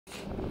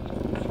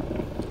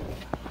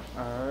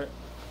Alright.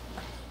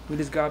 We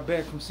just got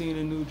back from seeing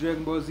the new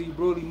Dragon Ball Z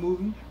Broly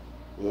movie.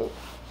 Yep.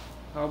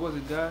 How was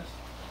it, guys?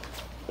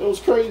 It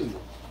was crazy.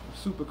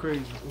 Super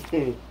crazy.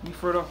 We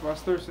first off, I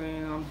start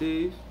saying I'm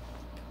Dave.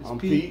 I'm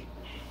Pete.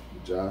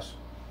 Josh.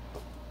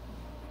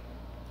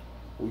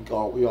 We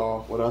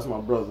all, well, that's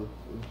my brother.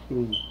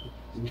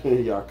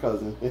 Y'all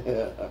cousin.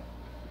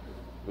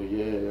 But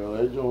yeah, yo,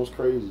 that joint was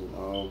crazy.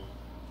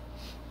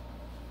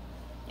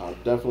 I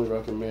definitely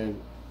recommend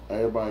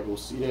everybody go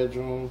see that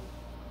joint.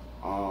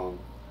 I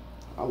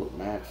look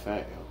mad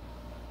fat, yo.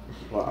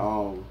 But I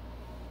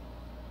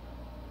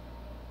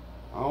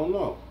don't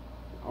know.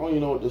 I don't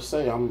even know what to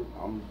say. I'm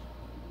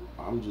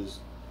just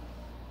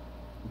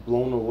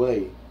blown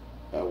away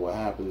at what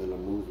happened in the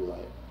movie.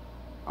 Like,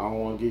 I don't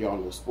want to give y'all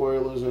no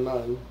spoilers or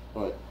nothing,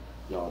 but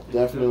y'all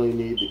definitely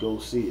need to go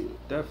see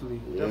it. Definitely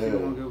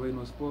don't want to give away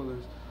no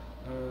spoilers.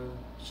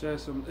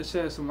 It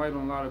sheds some light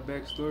on a lot of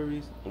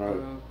backstories. Right.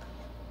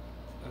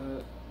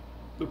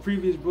 The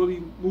previous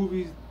Broly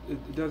movies,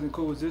 it doesn't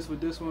coexist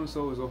with this one,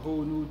 so it's a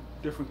whole new,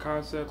 different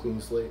concept. Clean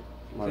slate.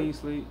 Clean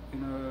slate,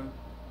 and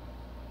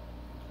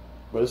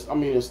but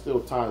it still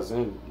ties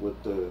in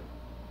with the.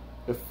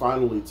 It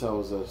finally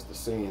tells us the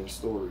same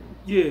story.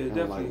 Yeah, and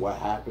definitely. Like what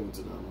happened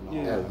to them.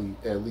 And all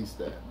that. At least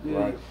that. Yeah,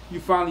 right. You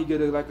finally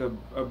get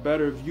a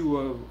better view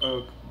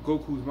of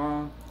Goku's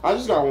mom. I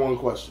just got one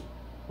question.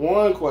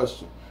 One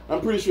question.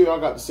 I'm pretty sure y'all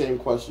got the same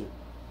question.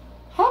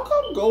 How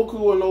come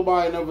Goku and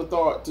nobody never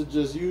thought to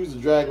just use the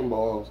Dragon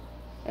Balls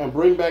and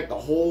bring back the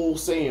whole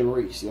Saiyan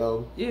race,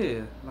 yo?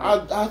 Yeah.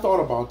 I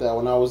thought about that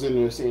when I was in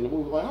there seeing the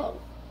movie. Like,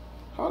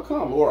 how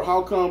come? Or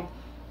how come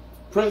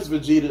Prince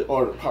Vegeta,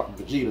 or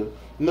Vegeta,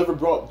 never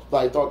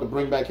thought to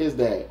bring back his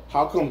dad?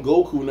 How come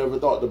Goku never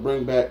thought to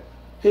bring back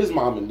his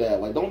mom and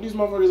dad? Like, don't these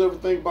motherfuckers ever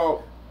think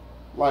about,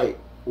 like,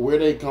 where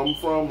they come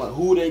from, like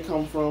who they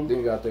come from? Then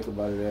you gotta think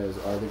about it as,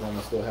 are they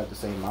gonna still have the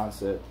same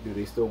mindset? Do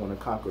they still want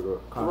to conquer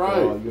right.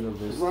 all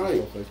universe and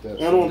stuff like that?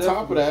 And on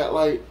top of that,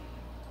 like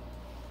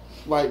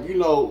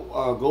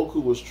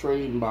Goku was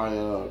trained by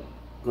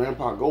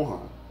Grandpa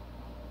Gohan.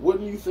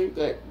 Wouldn't you think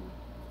that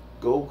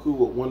Goku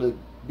would want to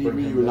be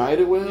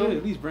reunited with him? Yeah,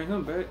 at least bring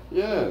him back.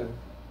 Yeah.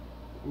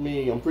 I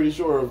mean, I'm pretty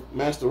sure if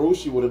Master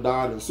Roshi would have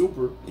died in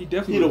Super, he'd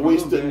have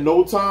wasted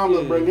no time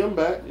to bring him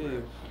back.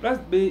 Yeah, that's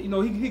big. You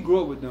know, he grew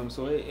up with them,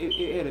 so it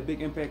had a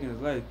big impact in his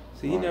life.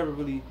 So he never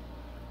really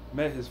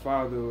met his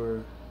father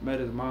or met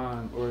his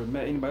mom or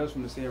met anybody else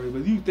from the same area.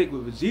 But you think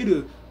with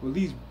Vegeta, would at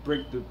least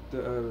break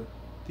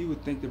he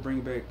would think to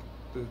bring back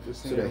the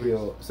same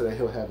so that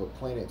he'll have a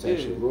planet to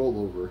actually roll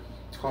over.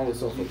 Call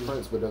himself a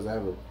prince, but doesn't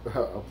have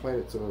a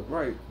planet to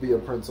be a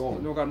prince on.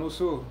 He don't got no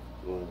soul.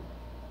 Right.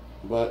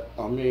 But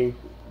I mean,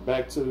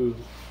 back to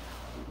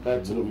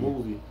the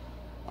movie.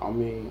 I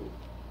mean,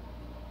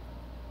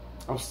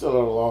 I'm still at a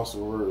loss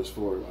of words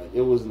for it. Like, it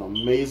was an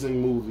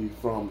amazing movie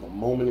from the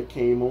moment it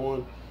came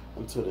on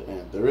until the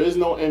end. There is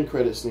no end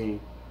credit scene,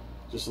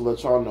 just to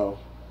let y'all know.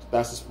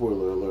 That's a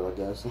spoiler alert, I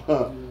guess.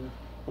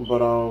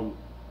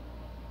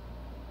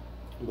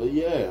 But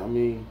yeah, I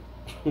mean,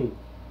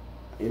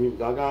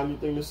 y'all got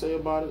anything to say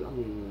about it? I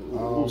mean, it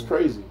was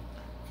crazy.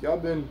 If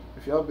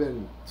y'all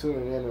been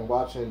tuning in and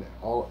watching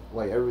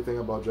everything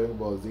about Dragon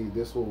Ball Z,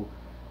 this will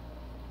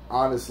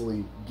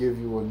honestly give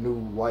you a new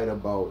light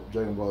about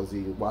Dragon Ball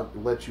Z.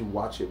 Let you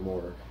watch it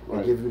more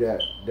and give you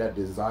that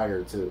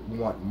desire to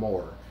want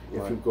more.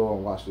 If you go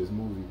and watch this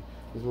movie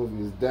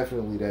is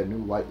definitely that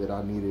new light that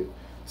I needed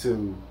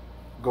to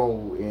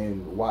go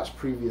and watch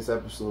previous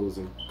episodes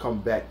and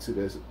come back to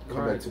this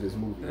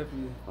movie.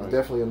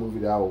 Definitely a movie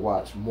that I would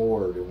watch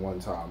more than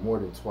one time, more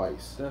than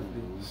twice.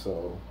 Definitely.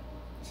 So.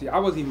 See, I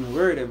wasn't even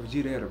worried that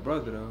Vegeta had a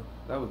brother, though.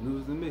 That was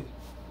news to me.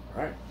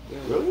 Right. Yeah.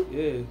 Really?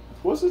 Yeah.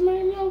 What's his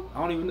name, yo?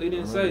 I don't even. They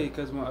didn't say,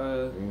 because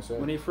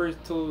when they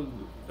first told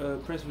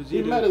Prince Vegeta,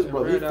 he met his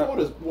brother. He fought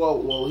his.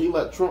 Well, he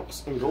let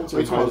Trunks and Goten.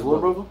 His little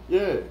brother?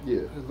 Yeah.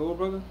 Yeah. His little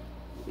brother?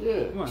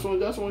 Yeah. So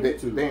that's on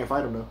YouTube. They didn't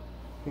fight him though.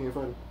 He didn't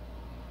fight him.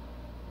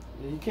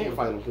 Yeah, he can't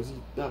fight him because he's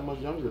that much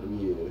younger than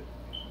me.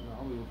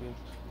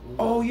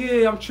 Oh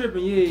yeah, I'm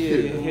tripping.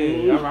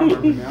 Yeah. I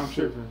remember, man. I'm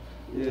tripping.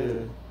 Yeah.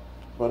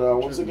 But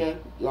once again,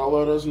 y'all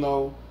let us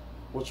know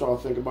what y'all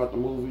think about the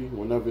movie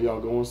whenever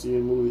y'all go and see the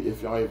movie,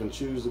 if y'all even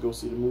choose to go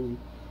see the movie.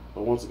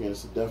 But once again,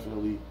 it's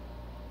definitely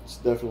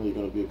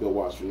going to be a good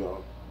watch for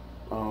y'all.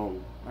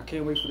 I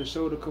can't wait for the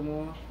show to come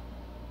on.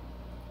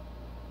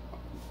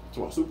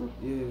 To Super?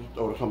 Yeah.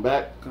 Or to come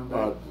back?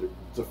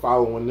 To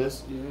follow on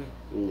this?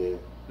 Yeah.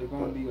 They're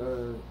going to be,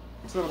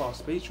 it's not about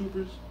space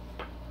troopers.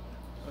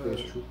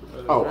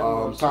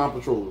 Time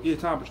Patrollers. Yeah,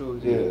 Time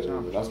Patrollers. Yeah,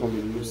 that's going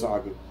to be the new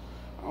saga.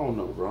 I don't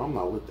know, bro. I'm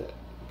not with that.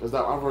 Because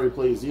I've already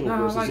played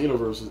Xenoverse, and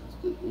Xenoverse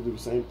will do the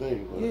same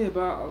thing. But. Yeah, but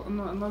I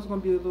know it's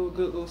going to be a good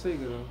little Sega,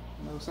 though.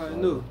 You know,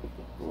 something new.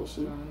 We'll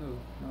see. Something new.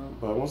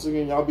 But once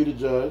again, y'all be the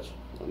judge.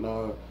 And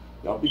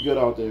y'all be good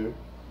out there.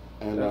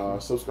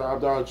 And subscribe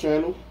to our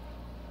channel.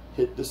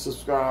 Hit the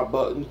subscribe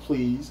button,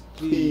 please.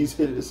 Please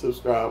hit the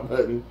subscribe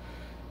button.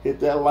 Hit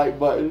that like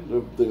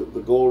button.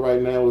 The goal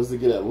right now is to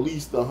get at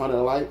least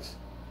 100 likes.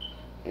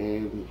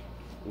 And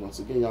once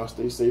again, y'all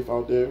stay safe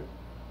out there.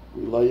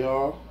 We love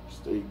y'all.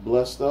 Stay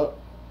blessed up.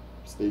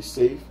 Stay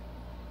safe.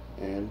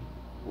 And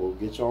we'll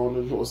get y'all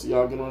on we'll see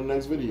y'all again on the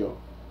next video.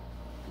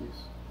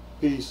 Peace.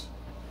 Peace.